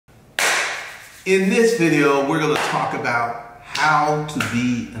In this video, we're going to talk about how to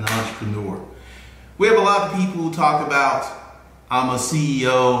be an entrepreneur. We have a lot of people who talk about, I'm a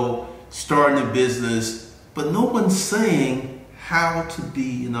CEO, starting a business, but no one's saying how to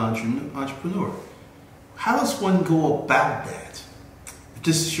be an entrepreneur. How does one go about that? If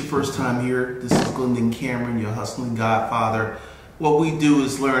this is your first time here, this is Glendon Cameron, your hustling godfather. What we do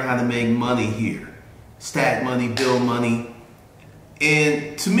is learn how to make money here. Stack money, build money.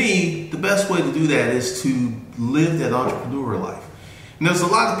 And to me, the best way to do that is to live that entrepreneur life. And there's a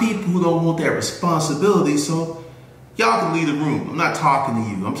lot of people who don't want that responsibility, so y'all can leave the room. I'm not talking to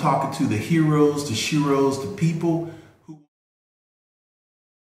you. I'm talking to the heroes, the sheroes, the people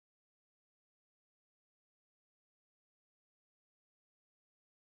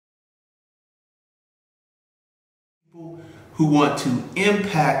who want to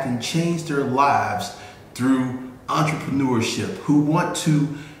impact and change their lives through entrepreneurship, who want to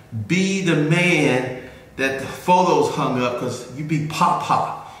be the man that the photos hung up because you be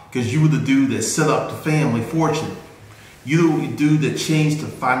Papa, because you were the dude that set up the family fortune. You were the dude that changed the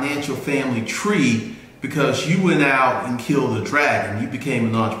financial family tree because you went out and killed a dragon. You became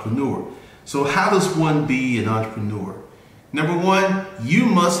an entrepreneur. So how does one be an entrepreneur? Number one, you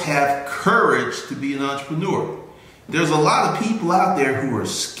must have courage to be an entrepreneur. There's a lot of people out there who are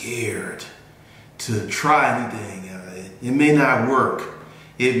scared to try anything. It may not work.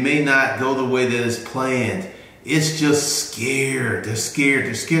 It may not go the way that it's planned. It's just scared. They're scared.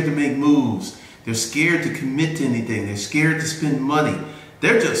 They're scared to make moves. They're scared to commit to anything. They're scared to spend money.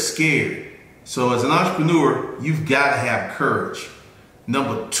 They're just scared. So as an entrepreneur, you've got to have courage.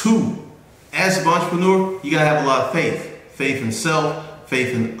 Number two, as an entrepreneur, you got to have a lot of faith. Faith in self,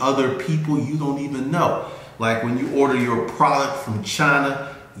 faith in other people you don't even know. Like when you order your product from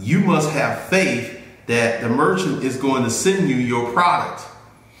China, you must have faith that the merchant is going to send you your product.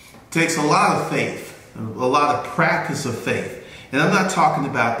 It takes a lot of faith, a lot of practice of faith. And I'm not talking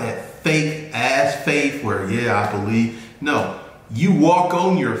about that faith as faith where, yeah, I believe. No, you walk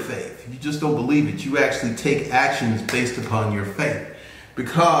on your faith. You just don't believe it. You actually take actions based upon your faith.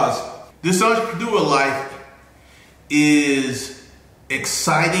 Because this entrepreneur life is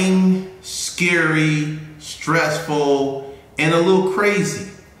exciting, scary, stressful, and a little crazy.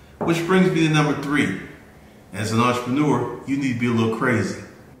 Which brings me to number three. As an entrepreneur, you need to be a little crazy.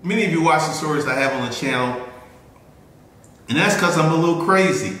 Many of you watch the stories I have on the channel, and that's because I'm a little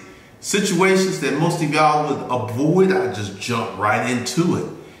crazy. Situations that most of y'all would avoid, I just jump right into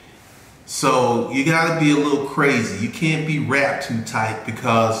it. So you gotta be a little crazy. You can't be wrapped too tight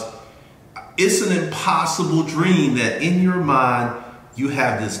because it's an impossible dream that in your mind, you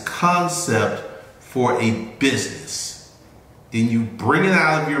have this concept for a business. Then you bring it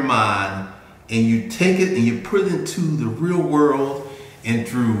out of your mind and you take it and you put it into the real world, and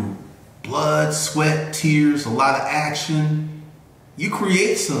through blood, sweat, tears, a lot of action, you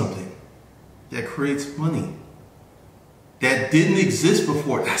create something that creates money that didn't exist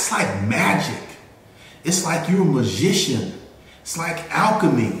before. That's like magic. It's like you're a magician. It's like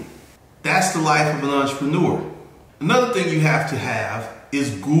alchemy. That's the life of an entrepreneur. Another thing you have to have is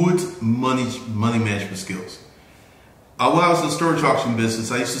good money management skills. When I was in the storage auction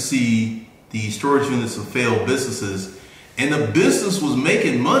business, I used to see the storage units of failed businesses, and the business was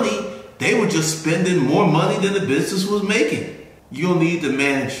making money. They were just spending more money than the business was making. You'll need to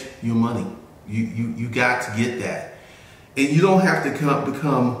manage your money. You got to get that. And you don't have to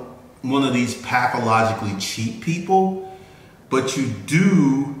become one of these pathologically cheap people, but you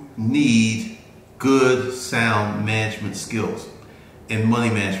do need good, sound management skills and money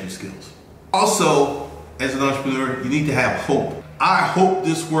management skills. Also, as an entrepreneur, you need to have hope. I hope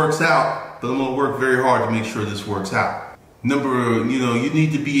this works out, but I'm gonna work very hard to make sure this works out. You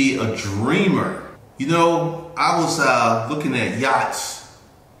need to be a dreamer. I was looking at yachts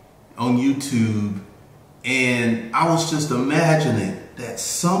on YouTube, and I was just imagining that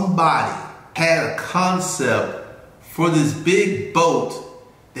somebody had a concept for this big boat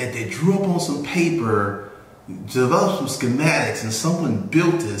that they drew up on some paper, developed some schematics, and someone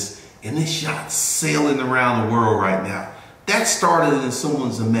built this. And this yacht's sailing around the world right now. That started in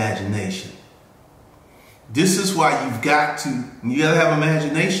someone's imagination. This is why you gotta have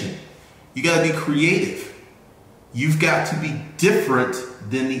imagination. You gotta be creative. You've got to be different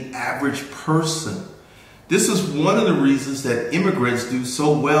than the average person. This is one of the reasons that immigrants do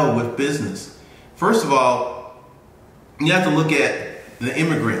so well with business. First of all, you have to look at the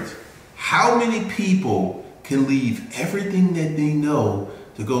immigrant. How many people can leave everything that they know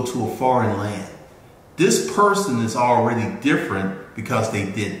to go to a foreign land? This person is already different because they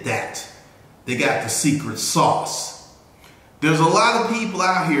did that. They got the secret sauce. There's a lot of people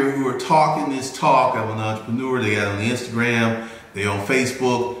out here who are talking this talk of an entrepreneur. They got on Instagram, they on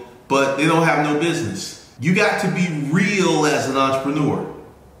Facebook, but they don't have no business. You got to be real as an entrepreneur.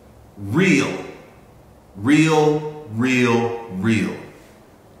 Real. Real, real, real.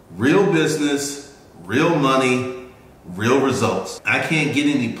 Real business, real money, real results. I can't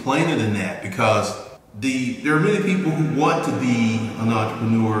get any plainer than that, because there are many people who want to be an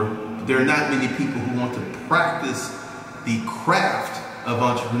entrepreneur, but there are not many people who want to practice the craft of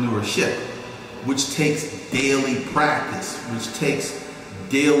entrepreneurship, which takes daily practice, which takes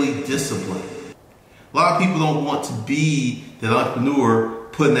daily discipline. A lot of people don't want to be that entrepreneur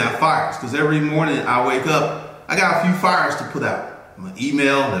putting out fires, because every morning I wake up, I got a few fires to put out. My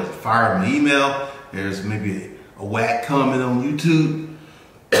email, there's a fire in my email, there's maybe a whack comment on YouTube.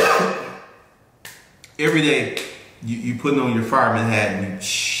 Every day you putting on your fireman hat and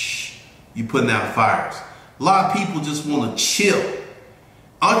you putting out fires. A lot of people just want to chill.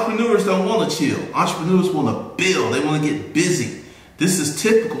 Entrepreneurs don't want to chill. Entrepreneurs want to build. They want to get busy. This is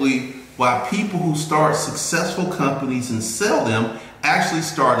typically why people who start successful companies and sell them actually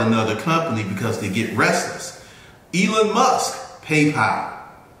start another company, because they get restless. Elon Musk, PayPal,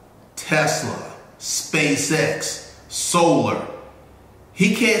 Tesla, SpaceX, solar.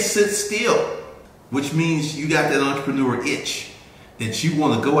 He can't sit still, which means you got that entrepreneur itch. That you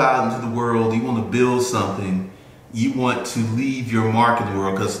want to go out into the world, you want to build something, you want to leave your mark in the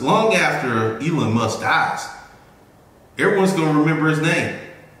world. Because long after Elon Musk dies, everyone's going to remember his name.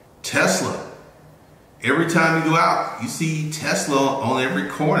 Tesla. Every time you go out, you see Tesla on every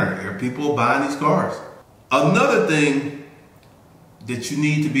corner. There are people buying these cars. Another thing that you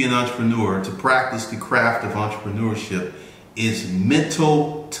need to be an entrepreneur, to practice the craft of entrepreneurship, is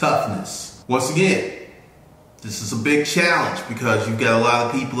mental toughness. Once again, this is a big challenge, because you've got a lot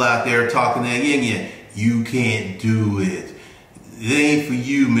of people out there talking that yin-yang. You can't do it. It ain't for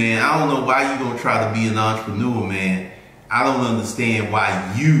you, man. I don't know why you're going to try to be an entrepreneur, man. I don't understand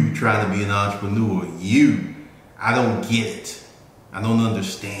why you trying to be an entrepreneur. I don't get it. I don't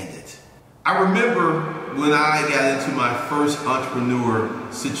understand it. I remember when I got into my first entrepreneur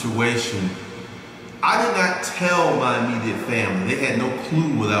situation, I did not tell my immediate family. They had no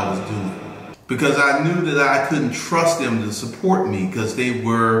clue what I was doing, because I knew that I couldn't trust them to support me, because they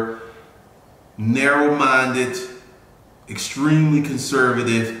were narrow-minded, extremely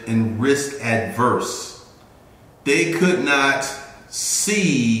conservative, and risk adverse. They could not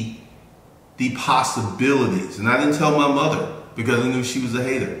see the possibilities. And I didn't tell my mother, because I knew she was a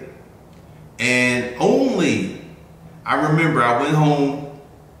hater. And I remember I went home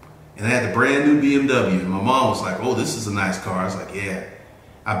and I had the brand new BMW. And my mom was like, "Oh, this is a nice car." I was like, "Yeah,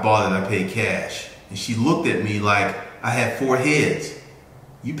 I bought it, I paid cash." And she looked at me like I had 4 heads.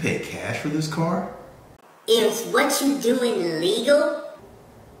 "You paid cash for this car?" Is what you doing legal?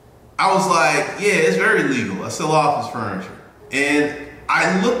 I was like, "Yeah, it's very legal. I sell office furniture." And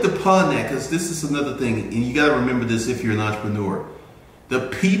I looked upon that, because this is another thing, and you got to remember this if you're an entrepreneur. The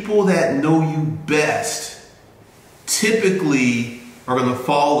people that know you best typically are going to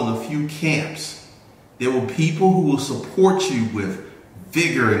fall in a few camps. There will be people who will support you with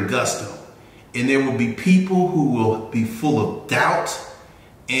vigor and gusto, and there will be people who will be full of doubt.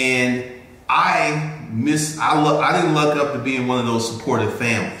 And I didn't luck up to being one of those supportive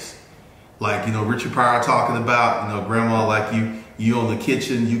families, like, you know, Richard Pryor talking about, you know, grandma like you in the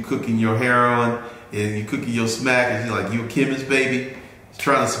kitchen, you cooking your heroin and you cooking your smack, and she's like, "You a chemist, baby,"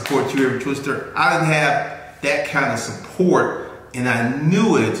 trying to support you every twister. I didn't have that kind of support, and I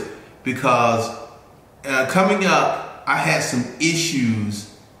knew it, because coming up, I had some issues,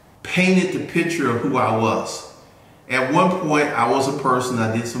 painted the picture of who I was. At one point, I was a person,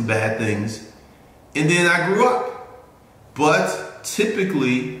 I did some bad things, and then I grew up. But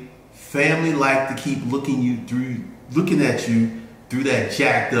typically, family like to keep looking at you through that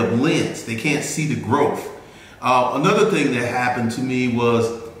jacked up lens. They can't see the growth. Another thing that happened to me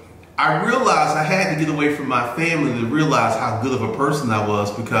was I realized I had to get away from my family to realize how good of a person I was,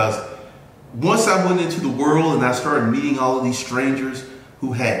 because once I went into the world and I started meeting all of these strangers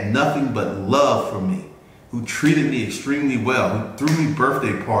who had nothing but love for me, who treated me extremely well, who threw me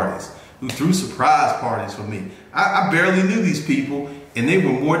birthday parties, who threw surprise parties for me. I barely knew these people, and they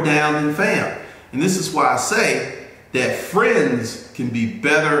were more down than fam. And this is why I say that friends can be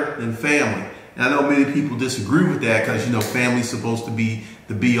better than family. And I know many people disagree with that, because, you know, family's supposed to be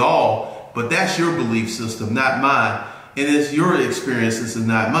the be-all, but that's your belief system, not mine. And it's your experiences and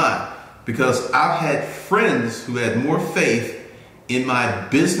not mine, because I've had friends who had more faith in my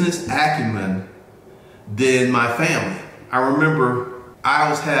business acumen than my family. I remember I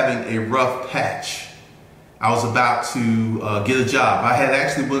was having a rough patch. I was about to get a job. I had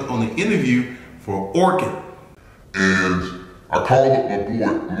actually went on the interview for Orchid. And I called up my boy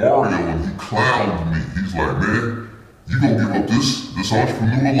Mario and he clowned me. He's like, man, you gonna give up this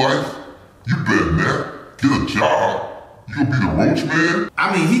entrepreneur life? You better not get a job. You gonna be the roach man?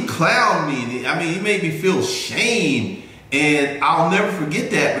 I mean, he clowned me. I mean, he made me feel shame. And I'll never forget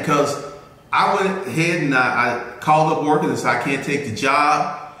that because I went ahead and I called up Orchid and said, I can't take the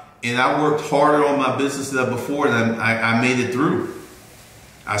job. And I worked harder on my business than before, and I made it through.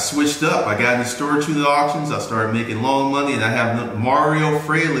 I switched up. I got into storage unit auctions. I started making loan money, and I have Mario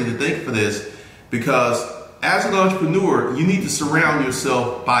Fraley to thank for this because as an entrepreneur, you need to surround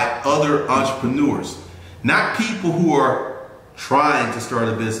yourself by other entrepreneurs. Not people who are trying to start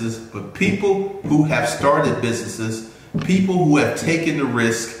a business, but people who have started businesses, people who have taken the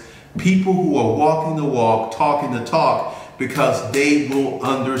risk, people who are walking the walk, talking the talk, because they will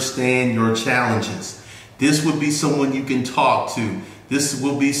understand your challenges. This would be someone you can talk to. This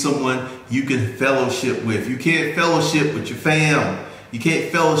will be someone you can fellowship with. You can't fellowship with your fam. You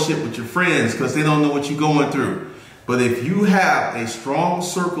can't fellowship with your friends because they don't know what you're going through. But if you have a strong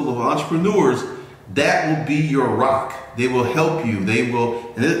circle of entrepreneurs, that will be your rock. They will help you. They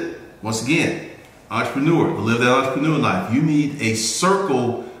will, once again, entrepreneur, to live that entrepreneur life, you need a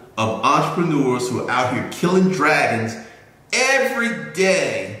circle of entrepreneurs who are out here killing dragons every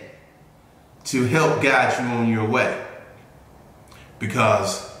day to help guide you on your way.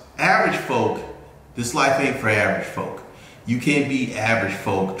 Because average folk, this life ain't for average folk. You can't be average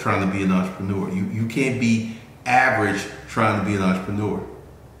folk trying to be an entrepreneur. You can't be average trying to be an entrepreneur.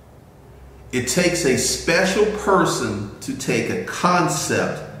 It takes a special person to take a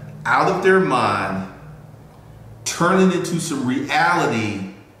concept out of their mind, turn it into some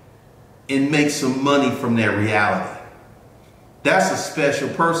reality, and make some money from that reality. That's a special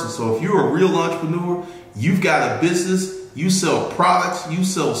person. So if you're a real entrepreneur, you've got a business, you sell products, you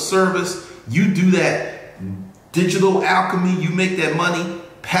sell service, you do that digital alchemy, you make that money,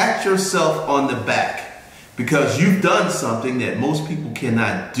 pat yourself on the back because you've done something that most people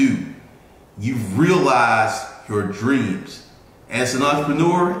cannot do. You've realized your dreams. As an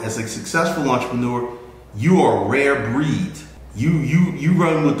entrepreneur, as a successful entrepreneur, you are a rare breed. You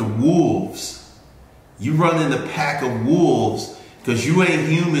run with the wolves. You run in the pack of wolves because you ain't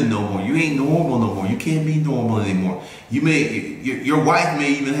human no more. You ain't normal no more. You can't be normal anymore. Your wife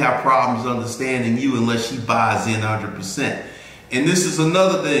may even have problems understanding you unless she buys in 100%. And this is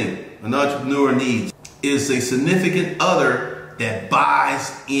another thing an entrepreneur needs is a significant other that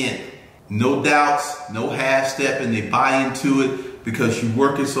buys in. No doubts, no half-stepping. They buy into it because you're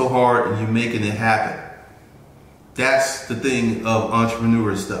working so hard and you're making it happen. That's the thing of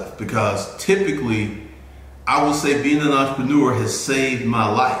entrepreneur stuff because typically I will say being an entrepreneur has saved my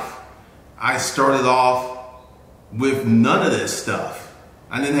life. I started off with none of this stuff.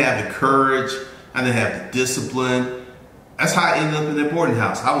 I didn't have the courage. I didn't have the discipline. That's how I ended up in that boarding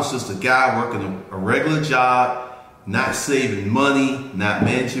house. I was just a guy working a regular job, not saving money, not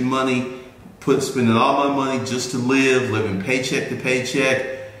managing money, spending all my money just to live, living paycheck to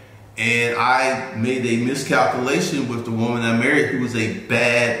paycheck. And I made a miscalculation with the woman I married who was a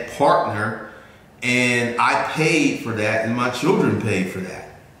bad partner. And I paid for that and my children paid for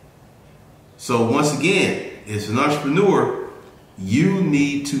that. So once again, as an entrepreneur, you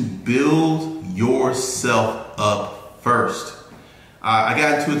need to build yourself up first. I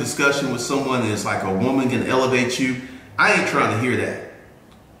got into a discussion with someone that's like a woman can elevate you. I ain't trying to hear that.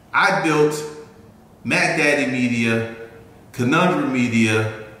 I built Mac Daddy Media, Conundrum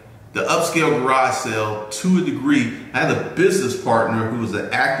Media, the Upscale Garage Sale to a degree. I had a business partner who was an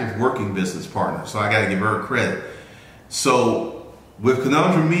active working business partner, so I got to give her credit. So with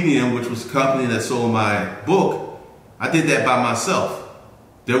Conundrum Media, which was the company that sold my book, I did that by myself.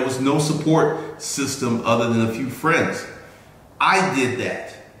 There was no support system other than a few friends. I did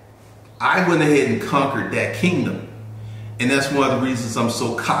that. I went ahead and conquered that kingdom. And that's one of the reasons I'm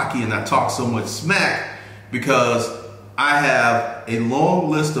so cocky and I talk so much smack, because I have a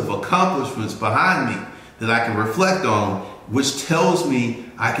long list of accomplishments behind me that I can reflect on, which tells me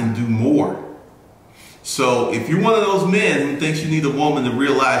I can do more. So if you're one of those men who thinks you need a woman to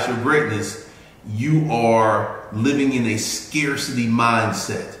realize your greatness, you are living in a scarcity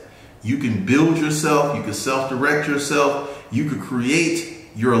mindset. You can build yourself, you can self-direct yourself, you can create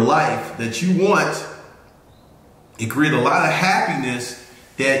your life that you want and create a lot of happiness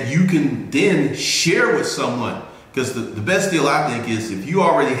that you can then share with someone. Because the best deal I think is if you're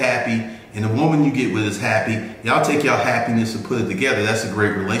already happy and the woman you get with is happy, y'all take y'all happiness and put it together. That's a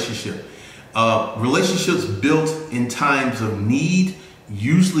great relationship. Relationships built in times of need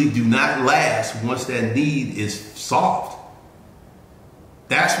usually do not last once that need is solved.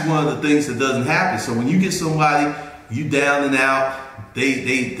 That's one of the things that doesn't happen. So when you get somebody, you down and out,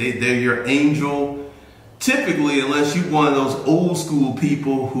 they're your angel. Typically, unless you're one of those old school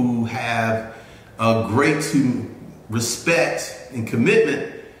people who have a great respect and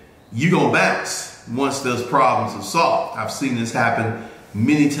commitment, you're going to bounce once those problems are solved. I've seen this happen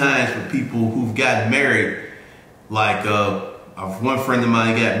many times with people who've gotten married. Like one friend of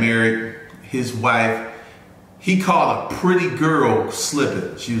mine got married, his wife, he caught a pretty girl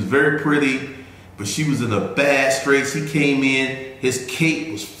slipping. She was very pretty, but she was in a bad straits. He came in, his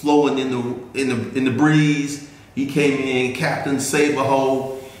cape was flowing in the breeze. He came in, Captain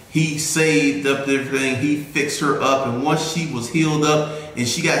Save-A-Hole. He saved up everything. He fixed her up, and once she was healed up and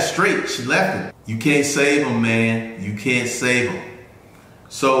she got straight, she left him. You can't save them, man. You can't save them.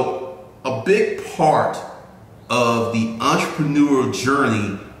 So a big part of the entrepreneurial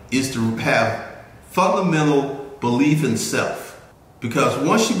journey is to have fundamental belief in self. Because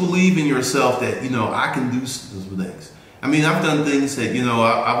once you believe in yourself that, you know, I can do those things. I mean, I've done things that, you know,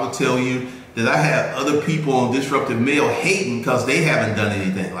 I will tell you that I have other people on Disruptive Male hating because they haven't done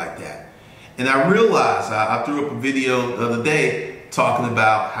anything like that. And I realized, I threw up a video the other day talking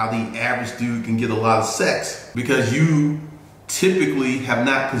about how the average dude can get a lot of sex because you typically have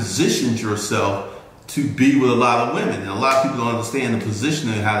not positioned yourself to be with a lot of women. And a lot of people don't understand the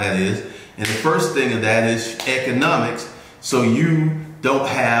positioning of how that is. And the first thing of that is economics. So you don't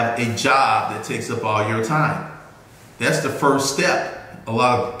have a job that takes up all your time. That's the first step. A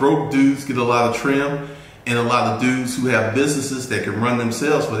lot of broke dudes get a lot of trim, and a lot of dudes who have businesses that can run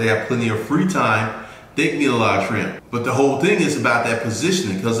themselves where they have plenty of free time, they can get a lot of trim. But the whole thing is about that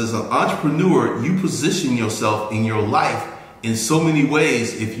positioning, because as an entrepreneur, you position yourself in your life in so many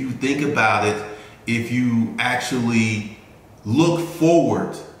ways. If you think about it, if you actually look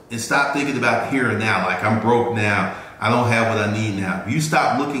forward and stop thinking about here and now, like I'm broke now, I don't have what I need now. If you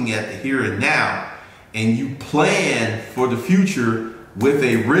stop looking at the here and now and you plan for the future with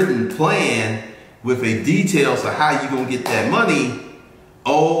a written plan, with a details of how you're going to get that money,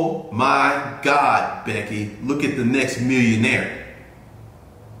 oh my God, Becky, look at the next millionaire.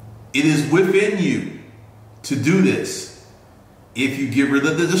 It is within you to do this. If you get rid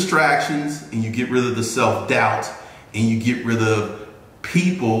of the distractions and you get rid of the self-doubt and you get rid of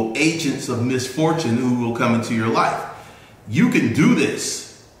people, agents of misfortune who will come into your life, you can do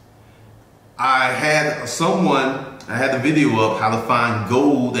this. I had a video up how to find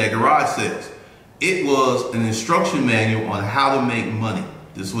gold at garage sales. It was an instruction manual on how to make money.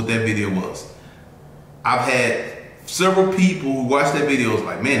 This is what that video was. I've had several people who watched that video was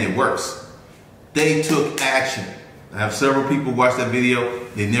like, man, it works. They took action. I have several people watch that video,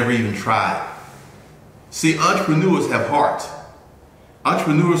 they never even tried. See, entrepreneurs have heart.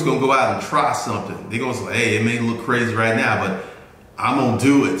 Entrepreneurs gonna go out and try something. They're gonna say, hey, it may look crazy right now, but I'm gonna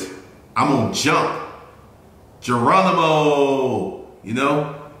do it. I'm gonna jump. Geronimo, you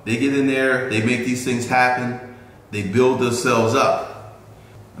know, they get in there, they make these things happen, they build themselves up.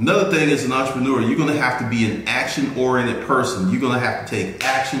 Another thing as an entrepreneur, you're gonna have to be an action-oriented person. You're gonna have to take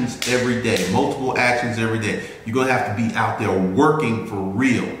actions every day, multiple actions every day. You're gonna have to be out there working for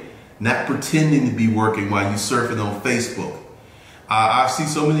real, not pretending to be working while you're surfing on Facebook. I see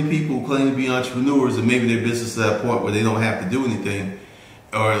so many people who claim to be entrepreneurs and maybe their business is at a point where they don't have to do anything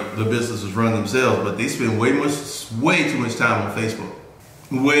or the businesses run themselves, but they spend way too much time on Facebook.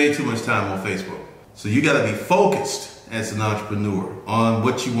 Way too much time on Facebook. So you gotta be focused as an entrepreneur on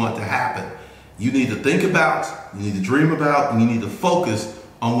what you want to happen. You need to think about, you need to dream about, and you need to focus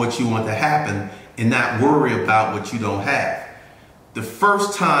on what you want to happen and not worry about what you don't have. The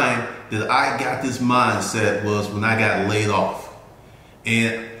first time that I got this mindset was when I got laid off.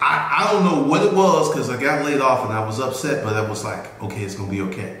 And I don't know what it was, because I got laid off and I was upset, but I was like, okay, it's gonna be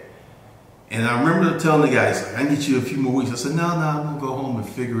okay. And I remember telling the guys, like, I need you a few more weeks. I said, no, I'm gonna go home and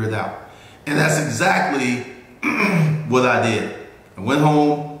figure it out. And that's exactly what I did. I went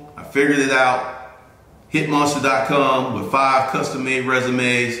home, I figured it out, hitmonster.com with 5 custom-made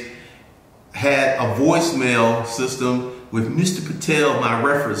resumes, had a voicemail system with Mr. Patel, my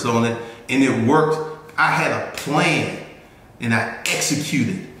reference on it, and it worked. I had a plan and I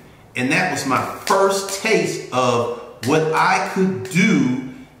executed. And that was my first taste of what I could do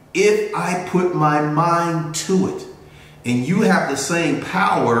if I put my mind to it. And you have the same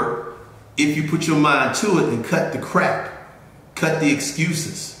power if you put your mind to it and cut the crap, cut the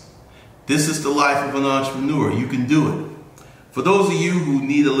excuses. This is the life of an entrepreneur. You can do it. For those of you who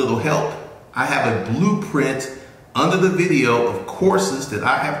need a little help, I have a blueprint under the video of courses that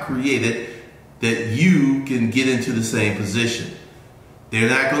I have created that you can get into the same position. They're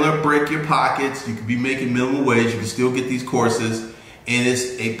not going to break your pockets. You could be making minimum wage. You can still get these courses. And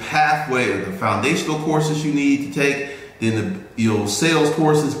it's a pathway of the foundational courses you need to take, then the sales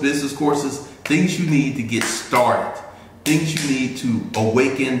courses, business courses, things you need to get started, things you need to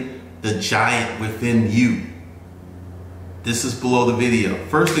awaken the giant within you. This is below the video.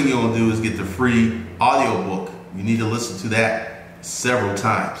 First thing you're going to do is get the free audiobook. You need to listen to that several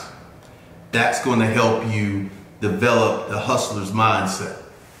times. That's going to help you develop the hustler's mindset.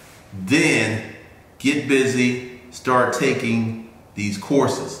 Then get busy, start taking these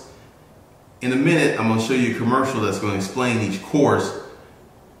courses. In a minute, I'm going to show you a commercial that's going to explain each course.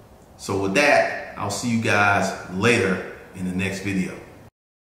 So with that, I'll see you guys later in the next video.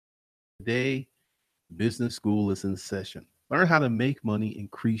 Today, business school is in session. Learn how to make money,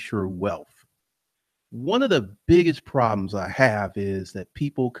 increase your wealth. One of the biggest problems I have is that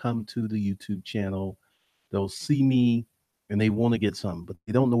people come to the YouTube channel, they'll see me and they want to get something, but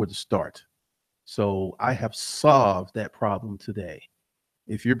they don't know where to start. So I have solved that problem today.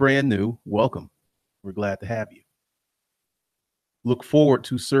 If you're brand new, welcome. We're glad to have you. Look forward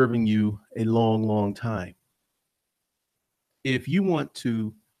to serving you a long, long time. If you want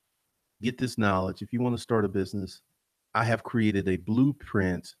to get this knowledge, if you want to start a business, I have created a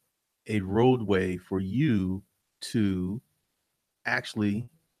blueprint, a roadway for you to actually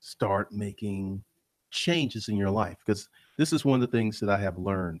start making changes in your life. Because this is one of the things that I have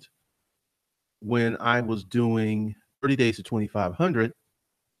learned. When I was doing 30 days to 2,500,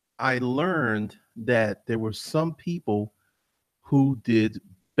 I learned that there were some people who did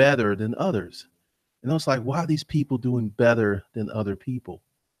better than others. And I was like, why are these people doing better than other people?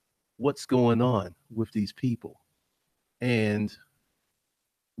 What's going on with these people? And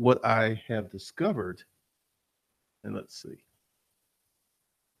what I have discovered, and let's see,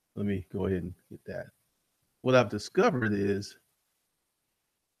 let me go ahead and get that. What I've discovered is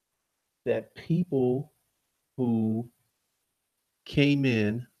that people who came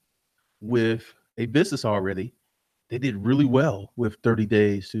in with a business already, they did really well with 30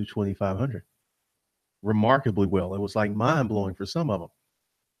 days to 2,500. Remarkably well. It was like mind blowing for some of them.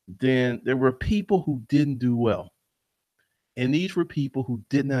 Then there were people who didn't do well. And these were people who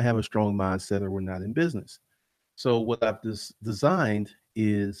did not have a strong mindset or were not in business. So what I've designed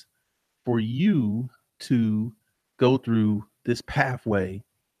is for you to go through this pathway,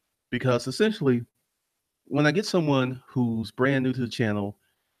 because essentially when I get someone who's brand new to the channel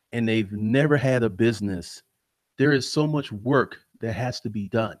and they've never had a business, there is so much work that has to be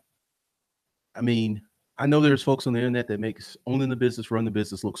done. I mean, I know there's folks on the internet that makes owning the business, run the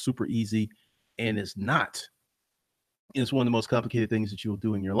business look super easy, and it's not. It's one of the most complicated things that you'll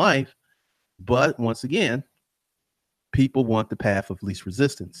do in your life. But once again, people want the path of least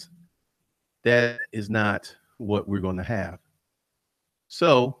resistance. That is not what we're going to have.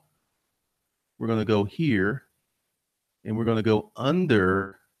 So we're going to go here and we're going to go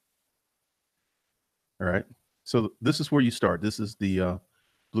under. All right. So this is where you start. This is the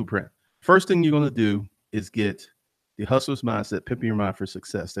blueprint. First thing you're going to do is get the Hustler's Mindset, Pimping Your Mind for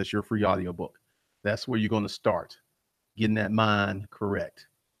Success. That's your free audiobook. That's where you're going to start, getting that mind correct.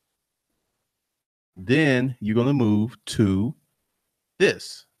 Then you're going to move to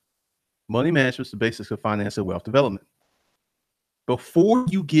this. Money management is the basics of finance and wealth development. Before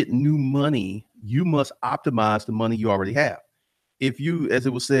you get new money, you must optimize the money you already have. If you, as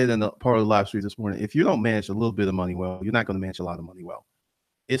it was said in the part of the live stream this morning, if you don't manage a little bit of money well, you're not going to manage a lot of money well.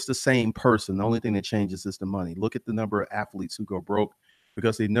 It's the same person. The only thing that changes is the money. Look at the number of athletes who go broke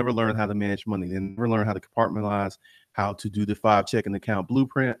because they never learned how to manage money. They never learned how to compartmentalize, how to do the 5 checking account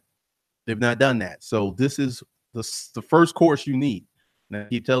blueprint. They've not done that. So this is the first course you need. And I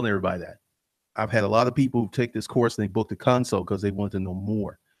keep telling everybody that. I've had a lot of people who take this course and they booked a consult because they want to know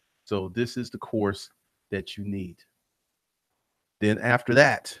more. So this is the course that you need. Then after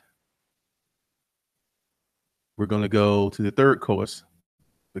that, we're going to go to the third course,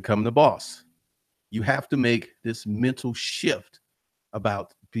 Becoming the Boss. You have to make this mental shift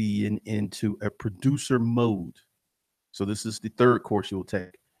about being into a producer mode. So this is the third course you'll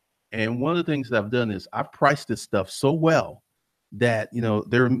take. And one of the things that I've done is I've priced this stuff so well that, you know,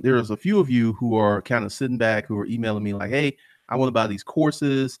 there's a few of you who are kind of sitting back, who are emailing me like, hey, I want to buy these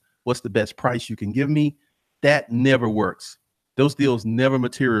courses. What's the best price you can give me? That never works. Those deals never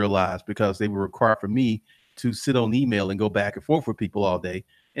materialize because they were required for me to sit on email and go back and forth with people all day.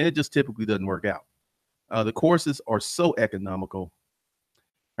 And it just typically doesn't work out. The courses are so economical.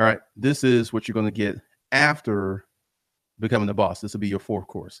 All right. This is what you're going to get after Becoming the Boss. This will be your fourth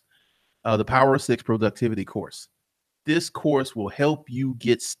course. The Power of 6 productivity course. This course will help you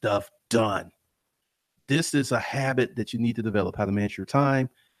get stuff done. This is a habit that you need to develop: how to manage your time,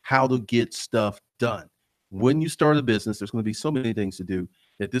 how to get stuff done. When you start a business, there's going to be so many things to do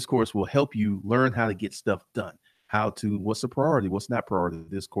that this course will help you learn how to get stuff done. What's the priority, what's not priority.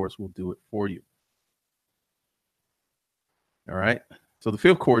 This course will do it for you. All right. So the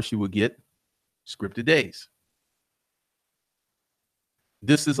fifth course you will get, Scripted Days.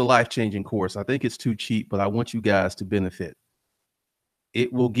 This is a life-changing course. I think it's too cheap, but I want you guys to benefit.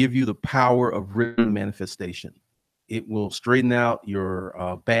 It will give you the power of written manifestation. It will straighten out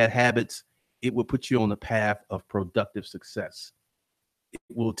your bad habits. It will put you on the path of productive success. It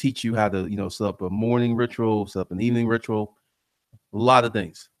will teach you how to, set up a morning ritual, set up an evening ritual, a lot of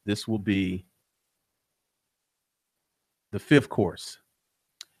things. This will be the fifth course.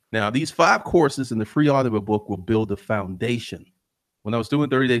 Now, these 5 courses in the free audio book will build the foundation. When I was doing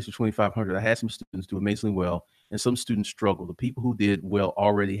 30 days to 2,500, I had some students do amazingly well, and some students struggled. The people who did well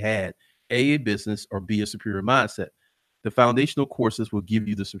already had A, business, or B, a superior mindset. The foundational courses will give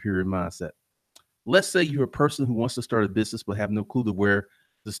you the superior mindset. Let's say you're a person who wants to start a business but have no clue to where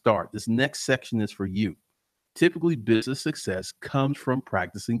to start. This next section is for you. Typically, business success comes from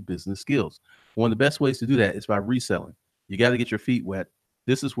practicing business skills. One of the best ways to do that is by reselling. You got to get your feet wet.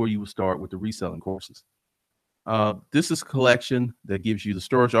 This is where you will start with the reselling courses. This is a collection that gives you the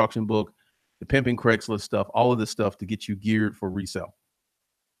storage auction book, the pimping Craigslist stuff, all of this stuff to get you geared for resale.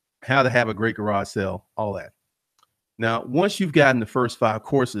 How to have a great garage sale, all that. Now, once you've gotten the first 5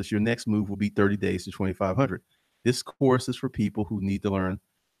 courses, your next move will be 30 days to 2,500. This course is for people who need to learn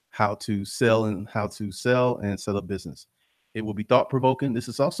how to sell and set up business. It will be thought-provoking. This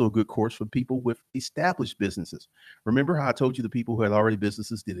is also a good course for people with established businesses. Remember how I told you the people who had already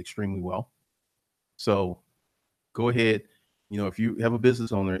businesses did extremely well? So go ahead. If you have a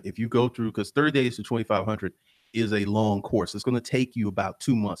business owner, if you go through, because 30 days to 2,500 is a long course. It's going to take you about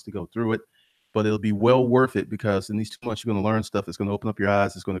 2 months to go through it, but it'll be well worth it, because in these 2 months, you're going to learn stuff. It's going to open up your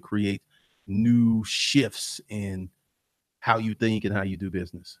eyes. It's going to create new shifts in how you think and how you do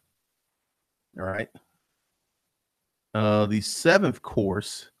business. All right. The 7th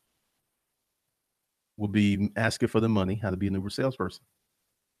course will be Asking for the Money, how to be an Uber salesperson.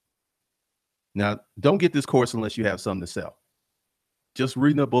 Now, don't get this course unless you have something to sell. Just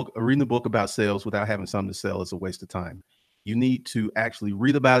reading a book about sales without having something to sell is a waste of time. You need to actually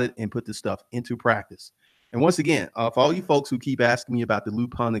read about it and put this stuff into practice. And once again, for all you folks who keep asking me about the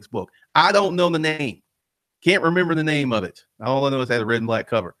Luponix book, I don't know the name. Can't remember the name of it. All I know is it had a red and black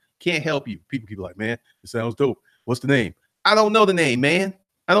cover. Can't help you. People keep like, man, it sounds dope. What's the name? I don't know the name, man.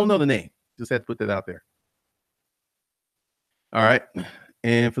 I don't know the name. Just had to put that out there. All right.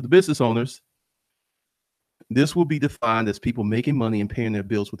 And for the business owners, this will be defined as people making money and paying their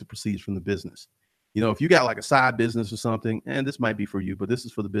bills with the proceeds from the business. If you got like a side business or something, and this might be for you, but this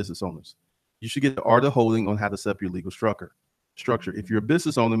is for the business owners. You should get the art of holding on how to set up your legal structure. If you're a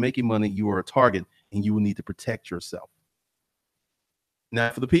business owner making money, you are a target and you will need to protect yourself. Now,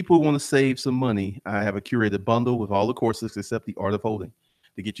 for the people who want to save some money, I have a curated bundle with all the courses except the art of holding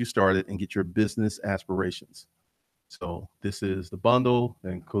to get you started and get your business aspirations. So this is the bundle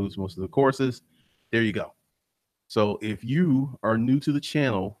that includes most of the courses. There you go. So if you are new to the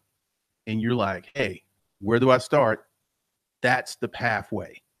channel and you're like, hey, where do I start? That's the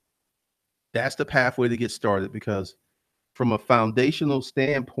pathway. That's the pathway to get started, because from a foundational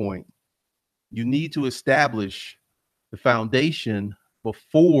standpoint, you need to establish the foundation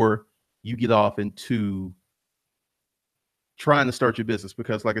before you get off into trying to start your business.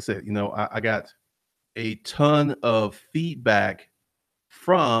 Because like I said, I got a ton of feedback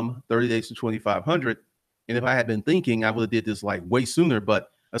from 30 days to 2,500. And if I had been thinking, I would have did this like way sooner. But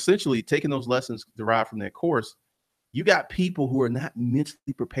essentially taking those lessons derived from that course, you got people who are not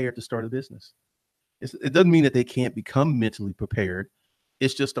mentally prepared to start a business. It doesn't mean that they can't become mentally prepared.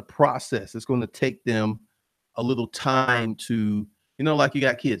 It's just a process. It's going to take them a little time to, like you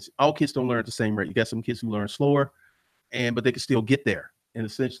got kids. All kids don't learn at the same rate. You got some kids who learn slower, but they can still get there. And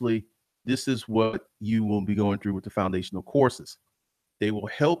essentially, this is what you will be going through with the foundational courses. They will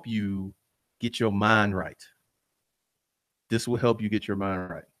help you get your mind right. This will help you get your mind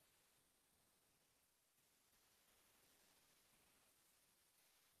right.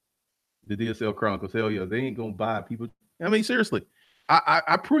 The DSL Chronicles, hell yeah, they ain't gonna buy people. I mean, seriously,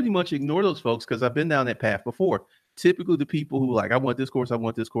 I pretty much ignore those folks because I've been down that path before. Typically, the people who like, I want this course, I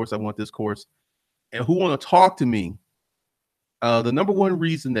want this course, I want this course, and who want to talk to me. The number one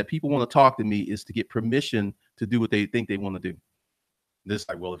reason that people want to talk to me is to get permission to do what they think they want to do. This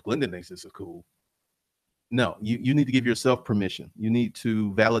like, well, if Glendon thinks this is cool. No, you need to give yourself permission. You need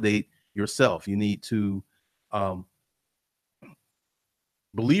to validate yourself. You need to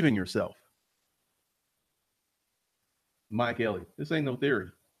believe in yourself. Mike Ellie, this ain't no theory.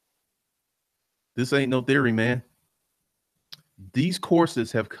 This ain't no theory, man. These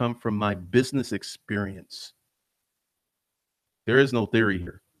courses have come from my business experience. There is no theory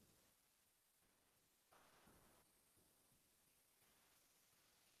here.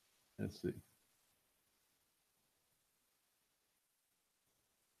 Let's see.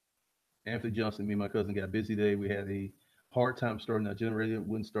 Anthony Johnson, me and my cousin got busy today. We had a hard time starting our generator. It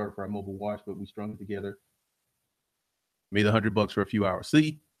wouldn't start for our mobile watch, but we strung it together. Made $100 for a few hours.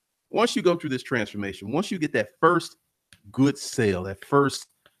 See, once you go through this transformation, once you get that first good sale, that first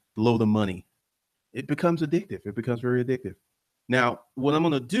load of money, it becomes addictive. It becomes very addictive. Now, what I'm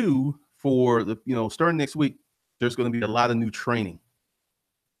going to do for the, starting next week, there's going to be a lot of new training.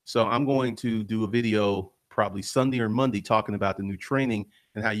 So I'm going to do a video probably Sunday or Monday talking about the new training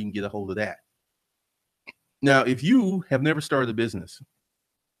and how you can get a hold of that. Now, if you have never started a business,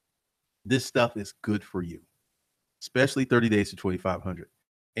 this stuff is good for you, especially 30 days to 2,500.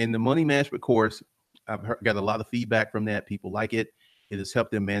 And the money management course, I've got a lot of feedback from that. People like it. It has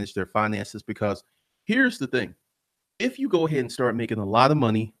helped them manage their finances, because here's the thing. If you go ahead and start making a lot of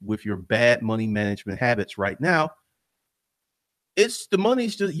money with your bad money management habits right now, the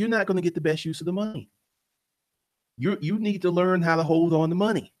money's just, you're not going to get the best use of the money. You need to learn how to hold on to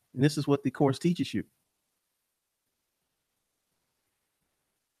money. And this is what the course teaches you.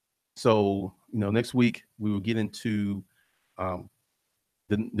 So, next week we will get into the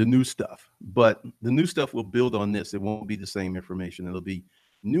new stuff, but the new stuff will build on this. It won't be the same information. It'll be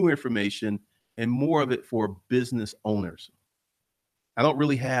new information and more of it for business owners. I don't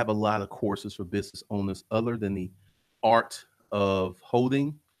really have a lot of courses for business owners other than the art of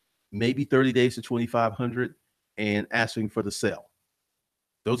holding, maybe 30 days to 2,500, and asking for the sale.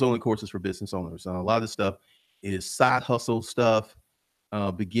 Those are only courses for business owners. And a lot of stuff is side hustle stuff,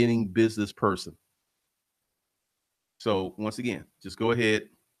 beginning business person. So once again, just go ahead.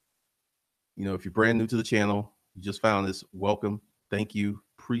 If you're brand new to the channel, you just found this, welcome. Thank you.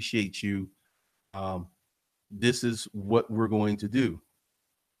 Appreciate you. This is what we're going to do.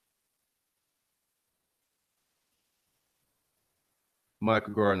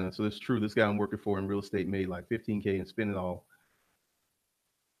 Michael Gardner. So it's true. This guy I'm working for in real estate made like 15K and spent it all.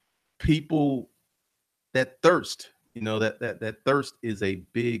 People that thirst, that thirst is a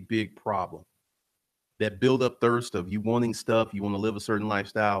big, big problem. That build up thirst of you wanting stuff, you want to live a certain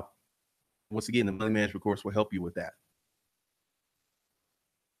lifestyle. Once again, the money management course will help you with that.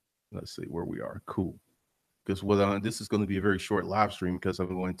 Let's see where we are. Cool. Because this is going to be a very short live stream, because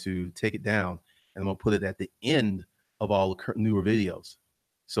I'm going to take it down and I'm going to put it at the end of all the newer videos.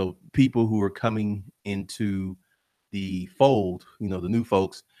 So people who are coming into the fold, the new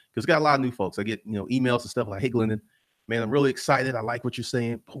folks, because got a lot of new folks. I get, emails and stuff like, hey, Glendon, man, I'm really excited. I like what you're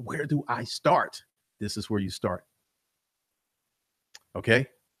saying, but where do I start? This is where you start. Okay.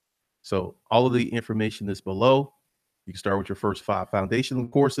 So all of the information is below. You can start with your first 5 foundational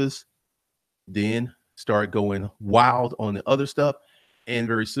courses, then start going wild on the other stuff. And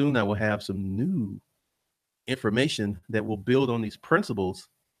very soon I will have some new information that will build on these principles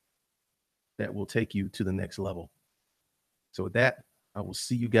that will take you to the next level. So with that, I will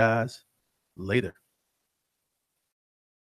see you guys later.